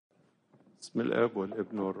بسم الآب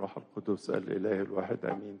والابن والروح القدس الإله الواحد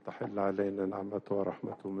آمين. تحل علينا نعمته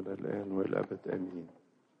ورحمته من الآن والأبد آمين.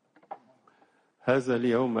 هذا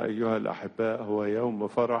اليوم أيها الأحباء هو يوم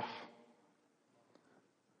فرح،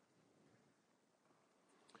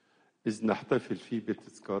 إذ نحتفل فيه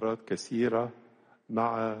بتذكارات كثيرة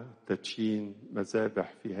مع تدشين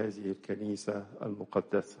مذابح في هذه الكنيسة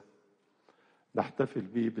المقدسة. نحتفل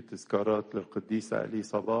به بتذكارات للقديسة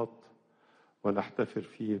اليصابات، ونحتفل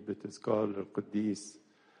فيه بتذكار للقديس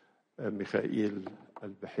ميخائيل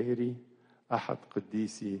البحيري أحد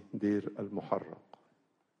قديسي دير المحرق.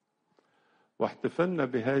 واحتفلنا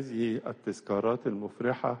بهذه التذكارات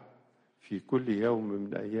المفرحة في كل يوم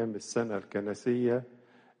من أيام السنة الكنسية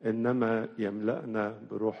إنما يملأنا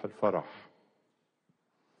بروح الفرح.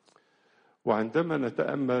 وعندما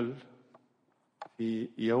نتأمل في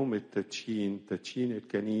يوم التدشين، تدشين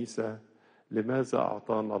الكنيسة، لماذا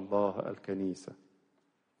أعطانا الله الكنيسة؟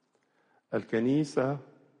 الكنيسة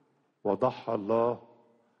وضعها الله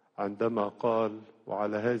عندما قال: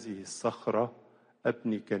 وعلى هذه الصخرة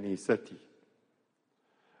أبني كنيستي.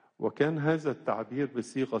 وكان هذا التعبير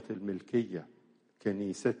بصيغة الملكية،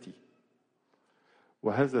 كنيستي.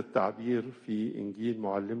 وهذا التعبير في إنجيل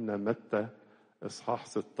معلمنا متى إصحاح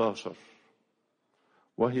 16،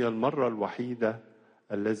 وهي المرة الوحيدة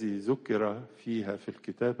الذي ذكر فيها في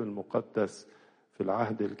الكتاب المقدس في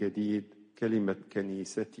العهد الجديد كلمة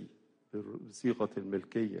كنيستي بصيغة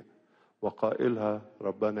الملكية، وقائلها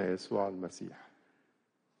ربنا يسوع المسيح.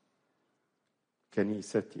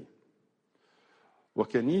 كنيستي.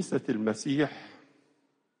 وكنيسة المسيح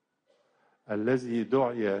الذي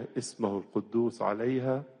دعي اسمه القدوس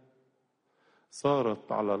عليها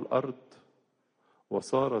صارت على الأرض،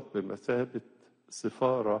 وصارت بمثابة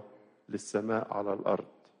سفارة للسماء على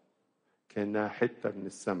الأرض، كأنها حتة من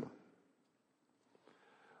السماء.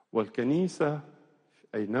 والكنيسة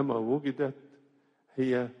أينما وجدت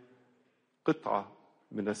هي قطعة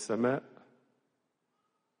من السماء،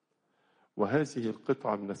 وهذه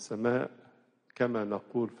القطعة من السماء كما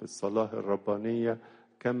نقول في الصلاة الربانية: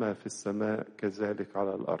 كما في السماء كذلك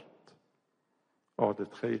على الأرض. اقعد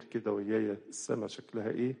تخيل كده ويايا السماء شكلها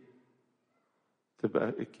ايه، تبقى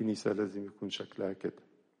الكنيسة لازم يكون شكلها كده.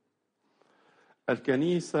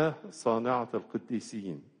 الكنيسة صانعة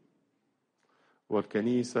القديسين،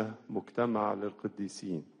 والكنيسة مجتمع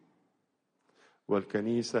للقديسين،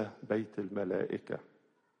 والكنيسة بيت الملائكة،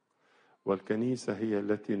 والكنيسة هي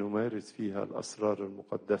التي نمارس فيها الأسرار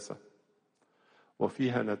المقدسة،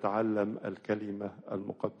 وفيها نتعلم الكلمة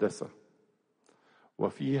المقدسة،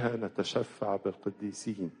 وفيها نتشفع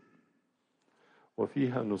بالقديسين،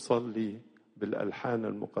 وفيها نصلي بالألحان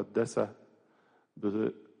المقدسة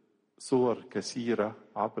بصور كثيرة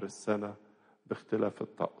عبر السنة باختلاف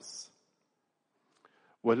الطقس.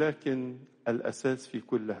 ولكن الأساس في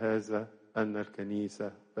كل هذا أن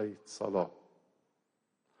الكنيسة بيت صلاة.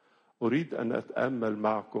 أريد أن أتأمل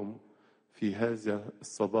معكم في هذا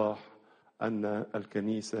الصباح أن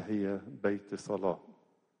الكنيسة هي بيت صلاة.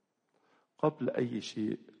 قبل أي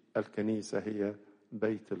شيء الكنيسة هي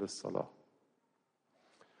بيت للصلاة.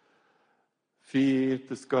 في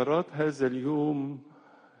تذكارات هذا اليوم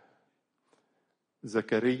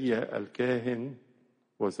زكريا الكاهن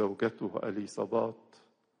وزوجته اليصابات،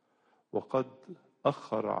 وقد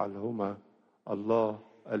أخر عنهما الله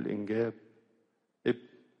الإنجاب ابن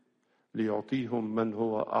ليعطيهم من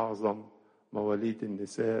هو أعظم مواليد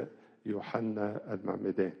النساء، يوحنا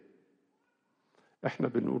المعمدان. احنا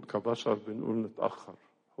بنقول كبشر بنقول نتأخر،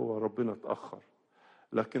 هو ربنا اتأخر،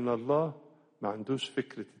 لكن الله ما عندوش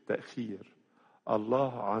فكرة التأخير.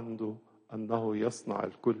 الله عنده أنه يصنع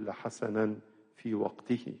الكل حسنا في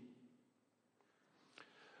وقته.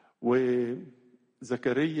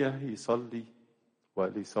 وزكريا يصلي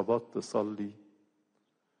واليصابات تصلي،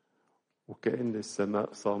 وكأن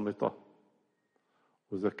السماء صامتة،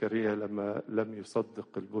 وزكريا لما لم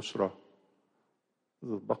يصدق البشرى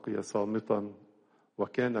بقي صامتا،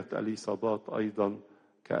 وكانت اليصابات أيضا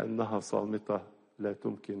كأنها صامتة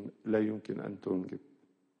لا يمكن أن تنجب.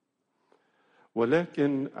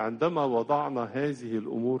 ولكن عندما وضعنا هذه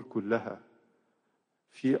الأمور كلها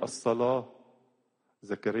في الصلاة،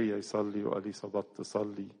 زكريا يصلي واليصابات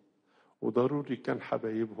تصلي، وضروري كان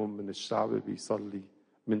حبايبهم من الشعب بيصلي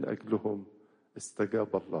من أجلهم،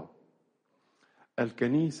 استجاب الله.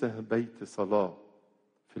 الكنيسة بيت صلاة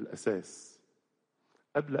في الأساس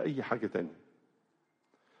قبل أي حاجة تانية.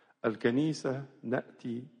 الكنيسة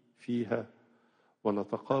نأتي فيها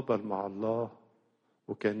ونتقابل مع الله،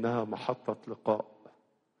 وكأنها محطة لقاء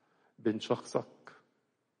بين شخصك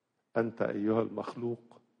أنت أيها المخلوق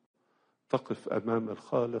تقف أمام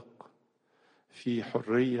الخالق في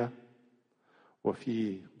حرية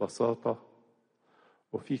وفي بساطة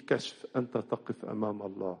وفي كشف أنت تقف أمام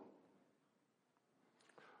الله.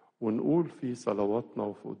 ونقول في صلواتنا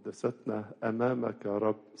وفي قداستنا أمامك يا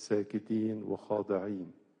رب ساجدين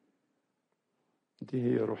وخاضعين. دي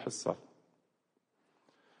هي روح الصلاة.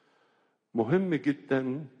 مهم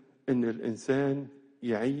جدا إن الإنسان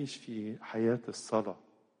يعيش في حياة الصلاة.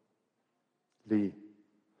 ليه؟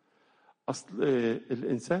 أصل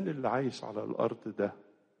الإنسان اللي عايش على الأرض ده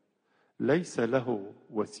ليس له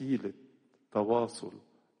وسيلة تواصل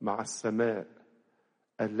مع السماء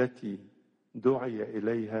التي دعي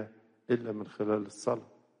إليها إلا من خلال الصلاة.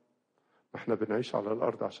 احنا بنعيش على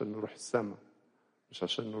الأرض عشان نروح السماء، مش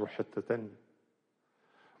عشان نروح حتة تانية.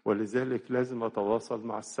 ولذلك لازم أتواصل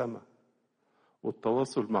مع السماء،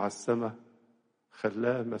 والتواصل مع السماء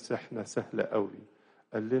خلاه مسيحنا سهل قوي.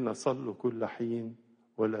 قال لنا صلوا كل حين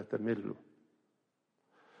ولا تملوا.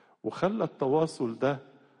 وخلى التواصل ده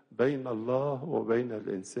بين الله وبين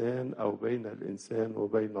الإنسان، أو بين الإنسان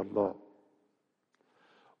وبين الله.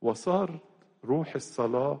 وصار روح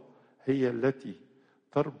الصلاة هي التي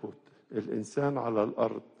تربط الإنسان على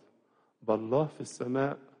الأرض بالله في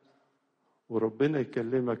السماء، وربنا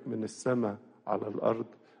يكلمك من السماء على الأرض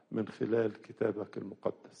من خلال كتابك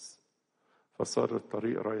المقدس. فصار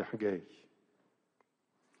الطريق رايح جاي.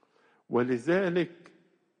 ولذلك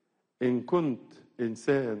إن كنت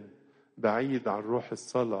إنسان بعيد عن روح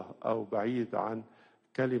الصلاة أو بعيد عن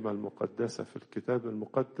كلمة المقدسة في الكتاب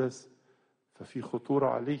المقدس، ففي خطورة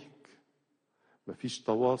عليك. مفيش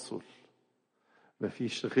تواصل،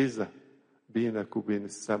 مفيش غذاء بينك وبين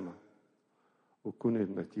السماء، وكون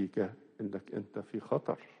النتيجة إنك أنت في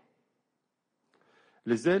خطر.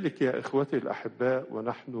 لذلك يا إخوتي الأحباء،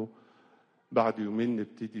 ونحن بعد يومين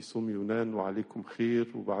نبتدي صوم يونان وعليكم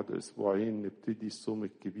خير، وبعد أسبوعين نبتدي الصوم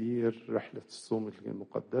الكبير، رحلة الصوم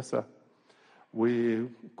المقدسة،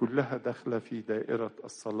 وكلها داخلة في دائرة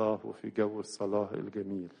الصلاة وفي جو الصلاة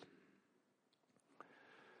الجميل.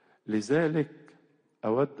 لذلك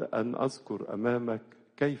أود أن أذكر أمامك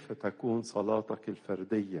كيف تكون صلاتك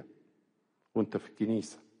الفردية وانت في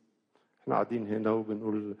الكنيسة. احنا قاعدين هنا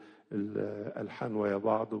وبنقول الألحان ويا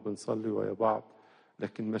بعض وبنصلي ويا بعض،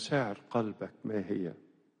 لكن مشاعر قلبك ما هي؟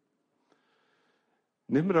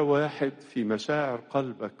 نمرة واحد في مشاعر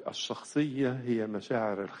قلبك الشخصية هي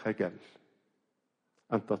مشاعر الخجل.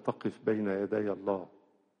 أنت تقف بين يدي الله،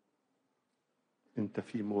 أنت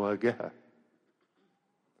في مواجهة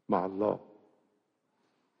مع الله،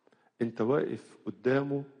 أنت واقف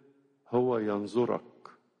قدامه، هو ينظرك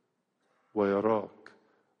ويراك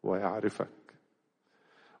ويعرفك.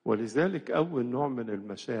 ولذلك أول نوع من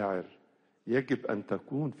المشاعر يجب أن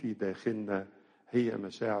تكون في داخلنا هي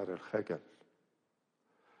مشاعر الخجل.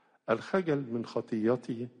 الخجل من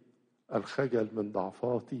خطيتي، الخجل من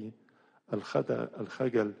ضعفاتي،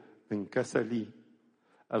 الخجل من كسلي،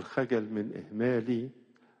 الخجل من إهمالي،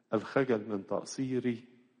 الخجل من تقصيري،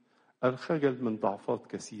 الخجل من ضعفات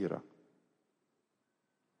كثيرة.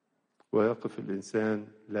 ويقف الإنسان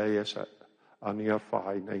لا يشأ أن يرفع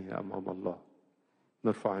عينيه أمام الله.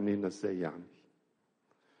 نرفع عينينا إزاي يعني؟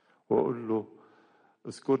 وأقول له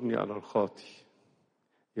اذكرني أنا الخاطي،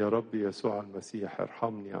 يا رب يسوع المسيح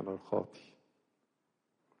ارحمني أنا الخاطي.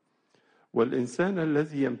 والإنسان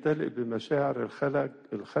الذي يمتلئ بمشاعر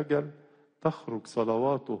الخجل تخرج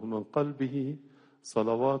صلواته من قلبه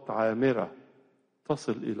صلوات عامرة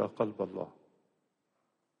تصل إلى قلب الله،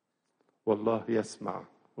 والله يسمع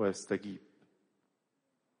ويستجيب.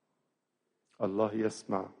 الله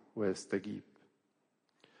يسمع ويستجيب.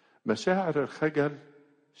 مشاعر الخجل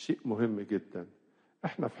شيء مهم جدا.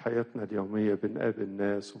 احنا في حياتنا اليومية بنقابل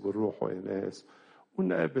ناس وبنروح ويا ناس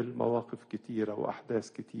ونقابل مواقف كتيرة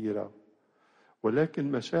وأحداث كتيرة،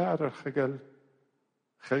 ولكن مشاعر الخجل،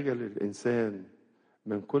 خجل الإنسان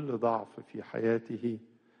من كل ضعف في حياته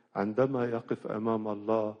عندما يقف أمام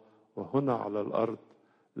الله وهنا على الأرض،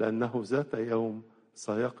 لأنه ذات يوم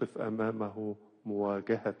سيقف أمامه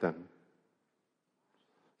مواجهة،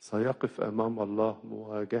 سيقف أمام الله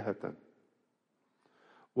مواجهة.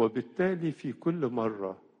 وبالتالي في كل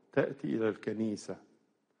مرة تأتي إلى الكنيسة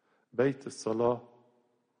بيت الصلاة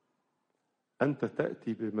أنت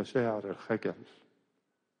تأتي بمشاعر الخجل.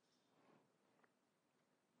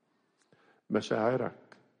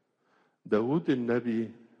 مشاعرك. داود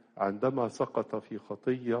النبي عندما سقط في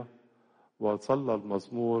خطية وصلى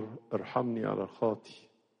المزمور ارحمني أنا الخاطي،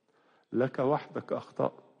 لك وحدك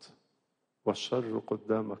أخطأت والشر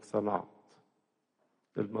قدامك صنعت.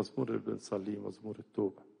 المزمور اللي بنصليه مزمور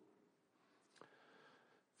التوبة.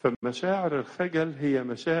 فمشاعر الخجل هي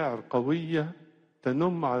مشاعر قوية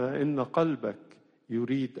تنم على أن قلبك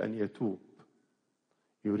يريد أن يتوب،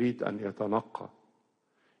 يريد أن يتنقى،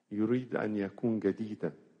 يريد أن يكون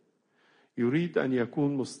جديدا، يريد أن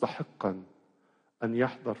يكون مستحقا أن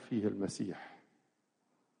يحضر فيه المسيح،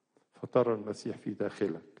 فترى المسيح في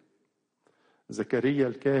داخلك. زكريا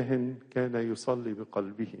الكاهن كان يصلي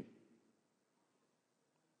بقلبه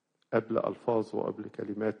قبل ألفاظه وقبل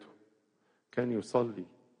كلماته، كان يصلي.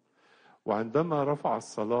 وعندما رفع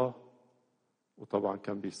الصلاة، وطبعا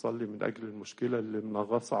كان بيصلي من أجل المشكلة اللي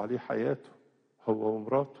منغص عليه حياته هو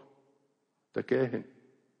ومراته، ده كاهن.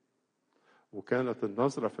 وكانت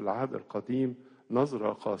النظرة في العهد القديم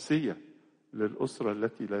نظرة قاسية للأسرة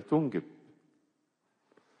التي لا تنجب،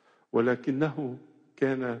 ولكنه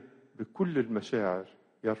كان بكل المشاعر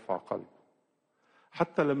يرفع قلبه.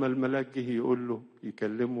 حتى لما الملاك جه يقول له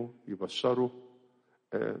يكلمه يبشره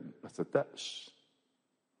ما صدقش،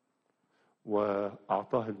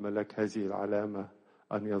 وأعطاه الملاك هذه العلامة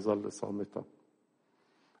أن يظل صامتا.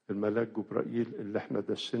 الملاك جبرائيل اللي احنا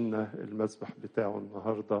دشنا المسبح بتاعه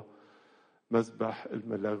النهاردة، مسبح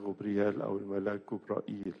الملاك جبريال أو الملاك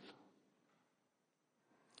جبرائيل.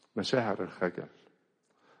 مشاعر الخجل.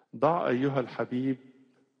 ضع أيها الحبيب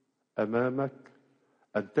أمامك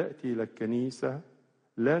أن تأتي إلى الكنيسة،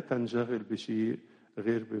 لا تنشغل بشيء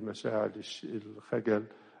غير بمشاعر الخجل.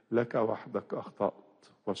 لك وحدك أخطأت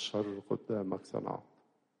والشر قدامك صنعت.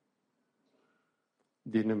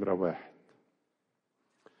 دي نمرة 1.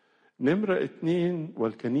 نمرة 2،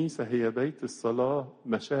 والكنيسة هي بيت الصلاة،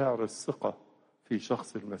 مشاعر الثقة في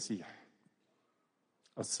شخص المسيح.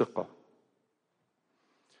 الثقة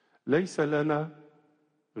ليس لنا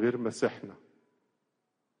غير مسيحنا،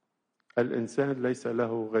 الإنسان ليس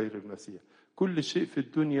له غير المسيح. كل شيء في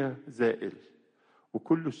الدنيا زائل،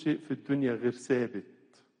 وكل شيء في الدنيا غير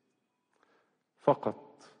ثابت.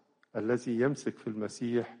 فقط الذي يمسك في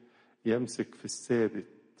المسيح يمسك في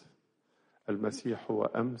الثابت. المسيح هو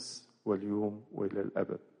أمس واليوم وإلى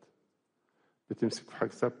الأبد. بتمسك في حاجة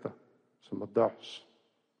ثابتة عشان ما تضيعش.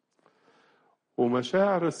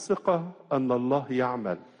 ومشاعر الثقة أن الله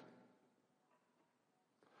يعمل،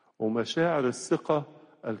 ومشاعر الثقة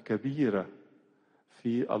الكبيرة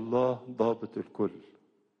في الله ضابط الكل.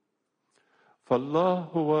 فالله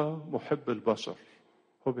هو محب البشر،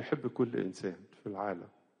 هو بيحب كل إنسان في العالم،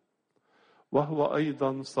 وهو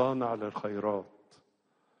أيضا صانع للخيرات.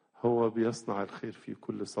 هو بيصنع الخير في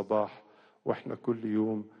كل صباح، وإحنا كل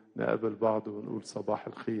يوم نقابل بعض ونقول صباح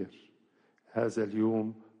الخير. هذا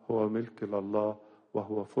اليوم هو ملك لله،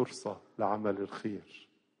 وهو فرصة لعمل الخير.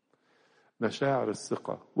 مشاعر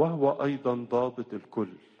الثقة. وهو أيضا ضابط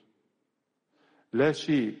الكل. لا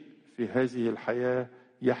شيء في هذه الحياة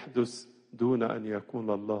يحدث دون أن يكون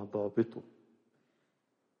الله ضابطه،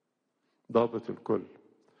 ضابط الكل.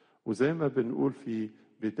 وزي ما بنقول في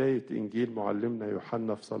بداية إنجيل معلمنا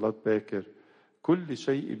يوحنا في صلاة باكر، كل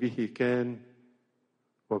شيء به كان،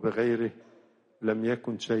 وبغيره لم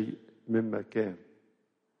يكن شيء مما كان.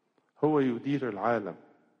 هو يدير العالم.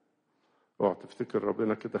 اوعى تفتكر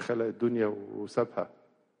ربنا كده خلق الدنيا وسابها،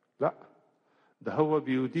 لا، ده هو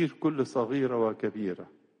بيدير كل صغيرة وكبيرة،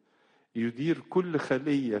 يدير كل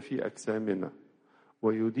خلية في أجسامنا،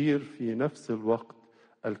 ويدير في نفس الوقت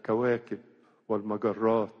الكواكب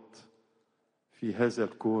والمجرات في هذا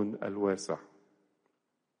الكون الواسع.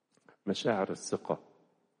 مشاعر الثقة.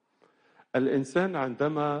 الإنسان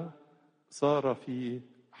عندما صار في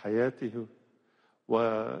حياته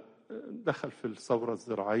ودخل في الثورة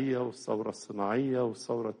الزراعية والثورة الصناعية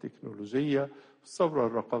والثورة التكنولوجية والثورة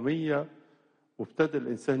الرقمية، وابتدى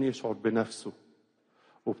الإنسان يشعر بنفسه،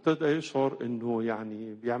 وابتدى يشعر إنه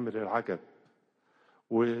يعني بيعمل العجب،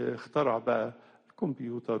 واخترع بقى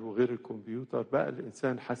الكمبيوتر وغير الكمبيوتر. بقى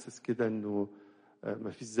الإنسان حاسس كده إنه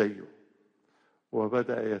ما فيش زيه،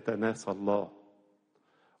 وبدأ يتناسى الله،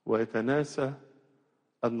 ويتناسى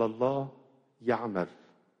أن الله يعمل.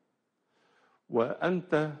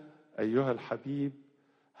 وأنت أيها الحبيب،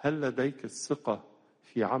 هل لديك الثقة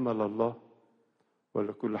في عمل الله؟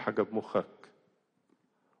 ولا كل حاجة بمخك؟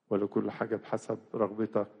 ولا كل حاجة بحسب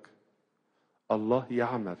رغبتك؟ الله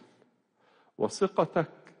يعمل،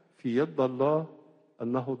 وثقتك في يد الله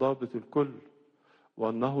أنه ضابط الكل،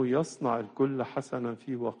 وأنه يصنع الكل حسنا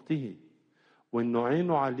في وقته، وأنه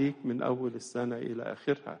عينه عليك من أول السنة إلى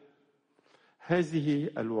آخرها. هذه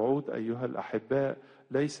الوعود أيها الأحباء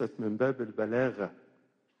ليست من باب البلاغة،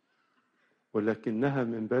 ولكنها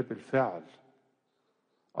من باب الفعل.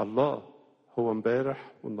 الله هو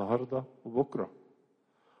امبارح والنهاردة وبكرة،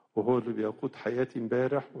 وهو اللي بيقود حياتي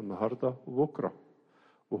امبارح والنهاردة وبكرة،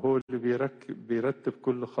 وهو اللي بيرتب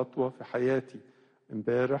كل خطوة في حياتي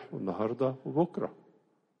امبارح والنهاردة وبكرة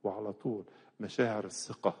وعلى طول. مشاعر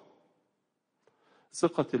الثقة.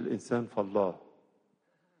 ثقة الإنسان في الله،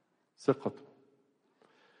 ثقته.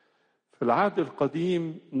 في العهد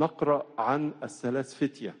القديم نقرأ عن الثلاث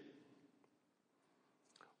فتية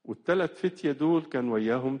والثلاث فتية دول كان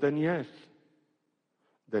وياهم دانيال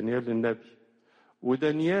النبي.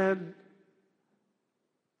 ودانيال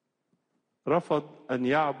رفض أن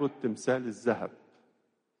يعبد تمثال الذهب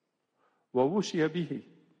ووشي به،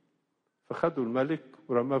 فخدوا الملك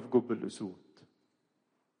ورماه في جب الأسود.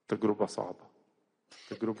 تجربة صعبة،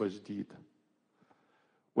 تجربة جديدة،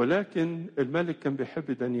 ولكن الملك كان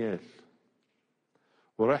بيحب دانيال،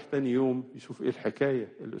 وراح تاني يوم يشوف ايه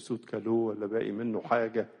الحكاية، الأسود كلوه ولا باقي منه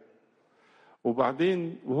حاجة.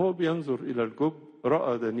 وبعدين وهو بينظر إلى الجب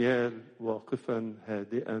رأى دانيال واقفا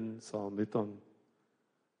هادئا صامتا.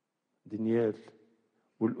 دانيال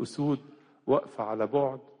والأسود واقفة على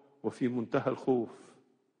بعد وفي منتهى الخوف.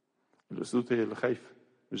 الأسود هي اللي خايفة،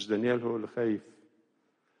 مش دانيال هو اللي خايف.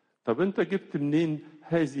 طب أنت جبت منين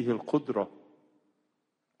هذه القدرة؟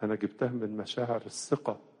 أنا جبتها من مشاعر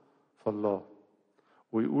الثقة في الله.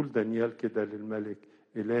 ويقول دانيال كده للملك: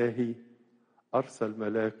 إلهي أرسل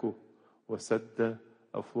ملاكه وسد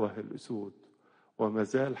أفواه الأسود، وما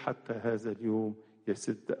زال حتى هذا اليوم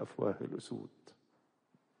يسد أفواه الأسود.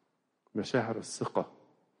 مشاعر الثقة،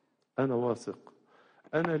 أنا واثق،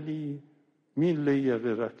 أنا لي مين ليا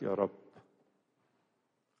غيرك يا رب؟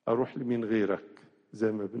 أروح لمين غيرك؟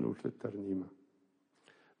 زي ما بنقول في الترنيمة.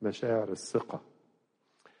 مشاعر الثقة،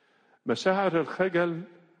 مشاعر الخجل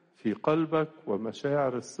في قلبك،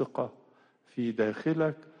 ومشاعر الثقة في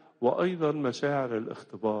داخلك، وأيضا مشاعر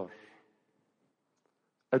الاختبار.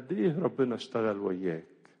 قد إيه ربنا اشتغل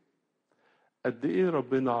وياك، قد إيه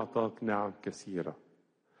ربنا أعطاك نعم كثيرة،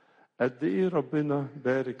 قد إيه ربنا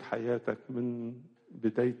بارك حياتك من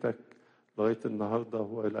بدايتك لغاية النهاردة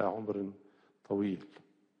وإلى عمر طويل.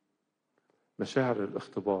 مشاعر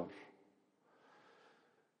الاختبار.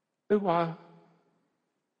 اوعى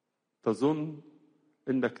تظن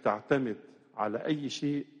انك تعتمد على اي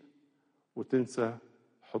شيء وتنسى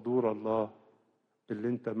حضور الله اللي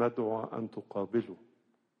انت مدعو ان تقابله.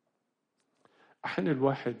 احيانا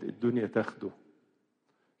الواحد الدنيا تاخده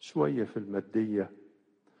شوية في المادية،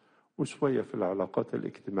 وشوية في العلاقات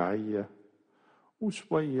الاجتماعية،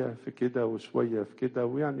 وشوية في كده وشوية في كده،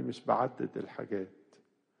 ويعني مش بعدد الحاجات.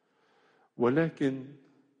 ولكن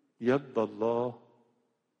يد الله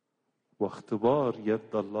واختبار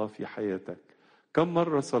يد الله في حياتك. كم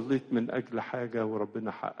مرة صليت من أجل حاجة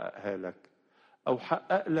وربنا حققها لك، أو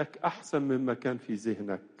حقق لك أحسن مما كان في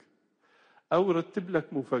ذهنك، أو رتب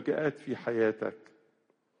لك مفاجآت في حياتك.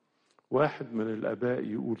 واحد من الآباء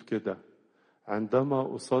يقول كده: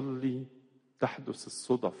 عندما أصلي تحدث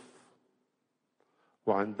الصدف،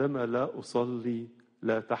 وعندما لا أصلي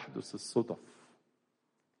لا تحدث الصدف.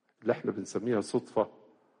 اللي احنا بنسميها صدفة،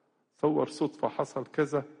 تصور صدفة حصل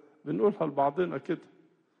كذا، بنقولها لبعضنا كده.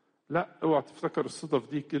 لا، اوعى تفتكر الصدف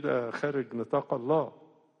دي كده خارج نطاق الله.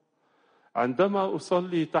 عندما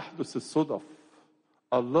أصلي تحدث الصدف.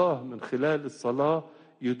 الله من خلال الصلاة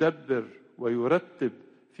يدبر ويرتب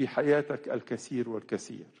في حياتك الكثير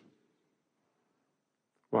والكثير.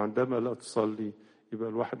 وعندما لا تصلي يبقى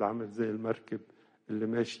الواحد عامل زي المركب اللي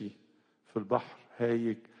ماشي في البحر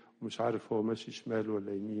هايج، ومش عارف هو ماشي شمال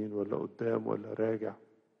ولا يمين ولا قدام ولا راجع.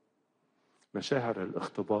 مشاعر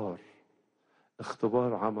الاختبار،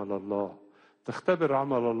 اختبار عمل الله. تختبر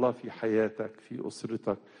عمل الله في حياتك، في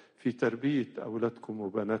أسرتك، في تربية أولادكم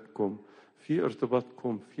وبناتكم، في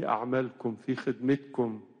ارتباطكم، في أعمالكم، في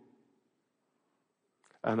خدمتكم.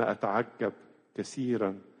 أنا أتعجب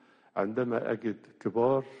كثيرا عندما أجد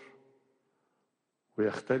كبار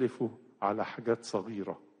ويختلفوا على حاجات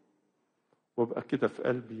صغيرة، وابقى كده في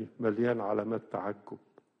قلبي مليان علامات تعجب.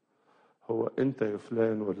 هو أنت يا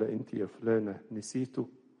فلان ولا أنت يا فلانة نسيته؟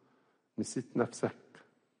 نسيت نفسك؟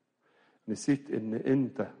 نسيت إن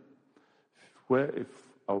أنت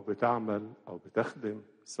واقف أو بتعمل أو بتخدم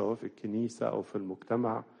سواء في الكنيسة أو في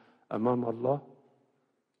المجتمع أمام الله؟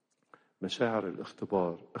 مشاعر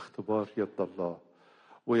الاختبار، اختبار يد الله.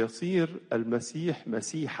 ويصير المسيح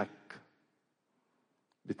مسيحك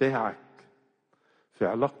بتاعك في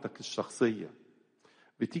علاقتك الشخصية.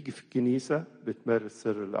 بتيجي في الكنيسة بتمارس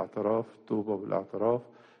سر الاعتراف، التوبة والاعتراف.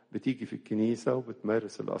 بتيجي في الكنيسة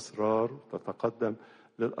وبتمارس الأسرار وتتقدم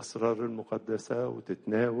للأسرار المقدسة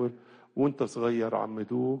وتتناول. وانت صغير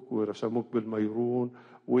عمدوك ورشموك بالميرون،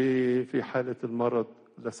 وفي حالة المرض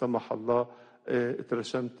لا سمح الله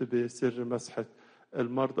اترشمت بسر مسحة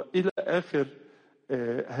المرضى إلى آخر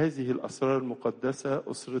هذه الأسرار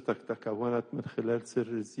المقدسة. أسرتك تكونت من خلال سر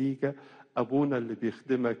الزيجة. أبونا اللي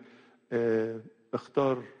بيخدمك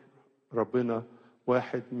اختار ربنا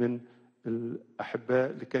واحد من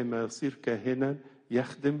الأحباء لكي ما يصير كاهنا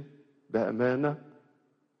يخدم بأمانة.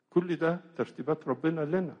 كل ده ترتيبات ربنا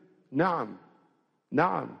لنا.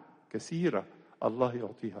 نعم كثيرة الله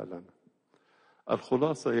يعطيها لنا.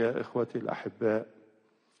 الخلاصة يا إخوتي الأحباء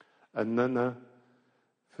أننا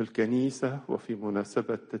في الكنيسة وفي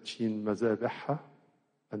مناسبة تدشين مذابحها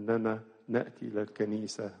أننا نأتي إلى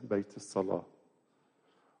الكنيسة بيت الصلاة،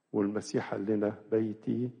 والمسيح قال لنا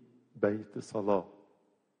بيتي بيت صلاة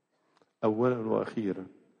أولا وأخيرا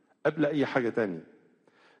قبل أي حاجة تانية.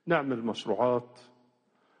 نعمل مشروعات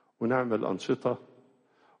ونعمل أنشطة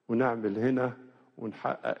ونعمل هنا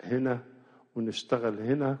ونحقق هنا ونشتغل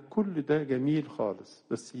هنا، كل ده جميل خالص،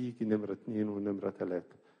 بس يجي نمرة 2 ونمرة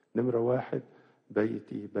 3. نمرة 1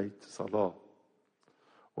 بيتي بيت صلاة،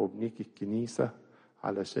 وبنيجي الكنيسة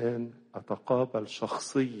علشان أتقابل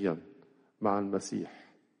شخصيا مع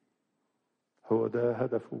المسيح. هو ده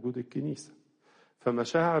هدف وجود الكنيسة.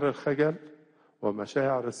 فمشاعر الخجل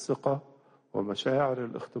ومشاعر الثقة ومشاعر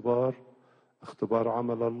الاختبار، اختبار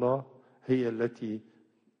عمل الله، هي التي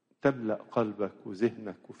تملأ قلبك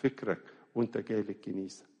وذهنك وفكرك وانت جاي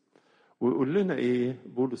للكنيسة. ويقول لنا ايه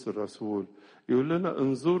بولس الرسول؟ يقول لنا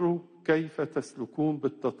انظروا كيف تسلكون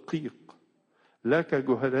بالتدقيق، لا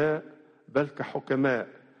كجهلاء بل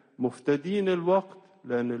كحكماء، مفتدين الوقت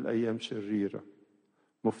لأن الأيام شريرة.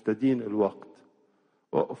 مفتدين الوقت،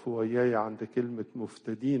 وقفوا وياي عند كلمة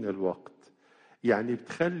مفتدين الوقت، يعني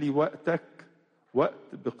بتخلي وقتك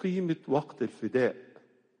وقت بقيمة وقت الفداء.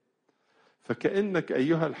 فكأنك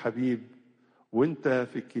أيها الحبيب وانت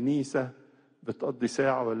في الكنيسة بتقضي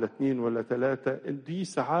ساعة ولا 2 ولا 3، دي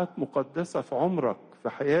ساعات مقدسة في عمرك، في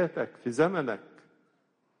حياتك، في زمنك.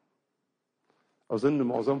 أظن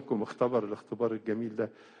معظمكم اختبر الاختبار الجميل ده.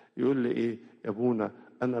 يقول لي إيه يا أبونا،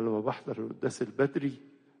 أنا لما بحضر القداس البدري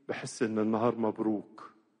بحس إن النهار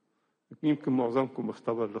مبروك. يمكن معظمكم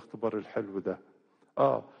اختبر الاختبار الحلو ده.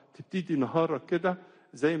 تبتدي نهارك كده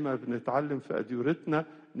زي ما بنتعلم في أديورتنا،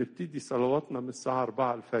 نبتدي صلواتنا من الساعة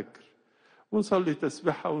 4 الفجر، ونصلي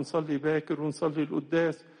تسبيحة ونصلي باكر ونصلي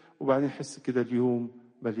القداس، وبعدين نحس كده اليوم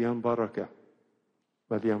مليان بركة،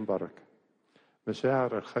 مليان بركة.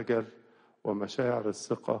 مشاعر الخجل ومشاعر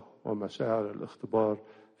الثقة ومشاعر الاختبار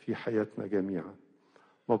في حياتنا جميعا.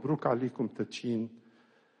 مبروك عليكم تدشين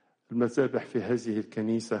المذابح في هذه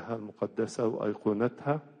الكنيسة المقدسة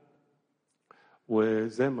وأيقونتها.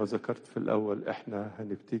 وزي ما ذكرت في الأول احنا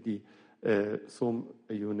هنبتدي صوم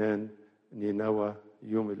يونان نينوى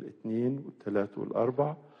يوم الاثنين والثلاث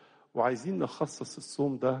والأربع، وعايزين نخصص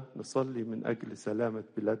الصوم ده نصلي من أجل سلامة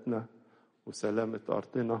بلادنا وسلامة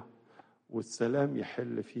أرضنا، والسلام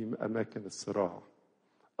يحل في أماكن الصراع.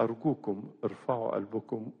 أرجوكم ارفعوا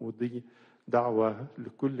قلبكم، ودي دعوة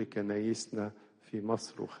لكل كنايسنا في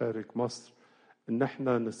مصر وخارج مصر، إن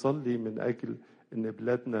احنا نصلي من أجل إن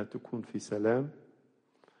بلادنا تكون في سلام،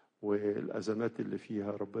 والأزمات اللي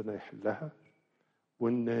فيها ربنا يحلها،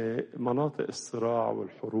 وإن مناطق الصراع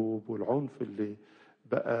والحروب والعنف اللي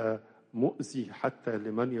بقى مؤذي حتى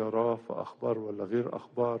لمن يراه في أخبار ولا غير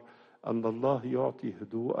أخبار، أن الله يعطي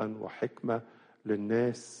هدوءا وحكمة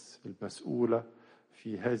للناس المسؤولة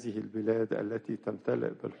في هذه البلاد التي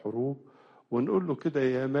تمتلئ بالحروب، ونقول له كده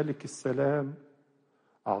يا ملك السلام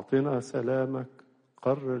أعطنا سلامك،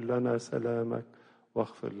 قرر لنا سلامك،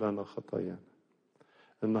 واغفر لنا خطايانا.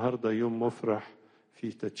 النهاردة يوم مفرح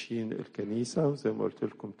في تدشين الكنيسة، وزي ما قلت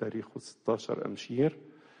لكم تاريخه 16 أمشير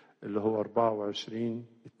اللي هو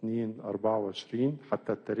 24/2/24،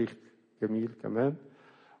 حتى التاريخ جميل كمان.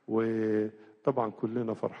 وطبعا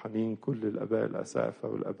كلنا فرحانين، كل الآباء الأسقفة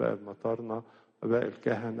والآباء المطارنة، آباء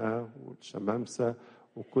الكهنة والشمامسة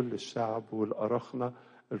وكل الشعب والأرخنة،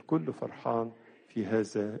 الكل فرحان في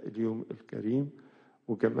هذا اليوم الكريم.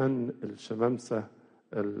 وكمان الشمامسة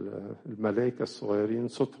الملائكة الصغيرين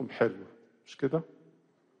صوتهم حلو، مش كده؟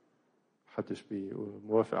 محدش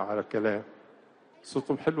موافق على الكلام؟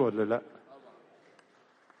 صوتهم حلو ولا لا؟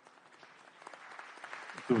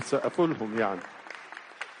 انتوا بتسقفوا لهم يعني.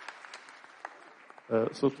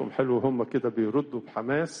 صوتهم حلو، هم كده بيردوا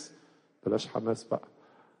بحماس، بلاش حماس بقى،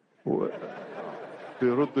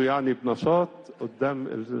 بيردوا يعني بنشاط قدام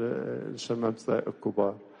الشمامسة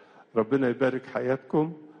الكبار. ربنا يبارك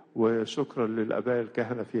حياتكم، وشكرا للآباء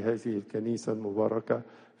الكهنة في هذه الكنيسة المباركة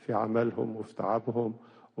في عملهم وفي تعبهم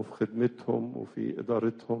وفي خدمتهم وفي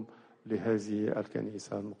إدارتهم لهذه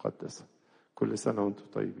الكنيسة المقدسة. كل سنة وانتم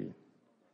طيبين.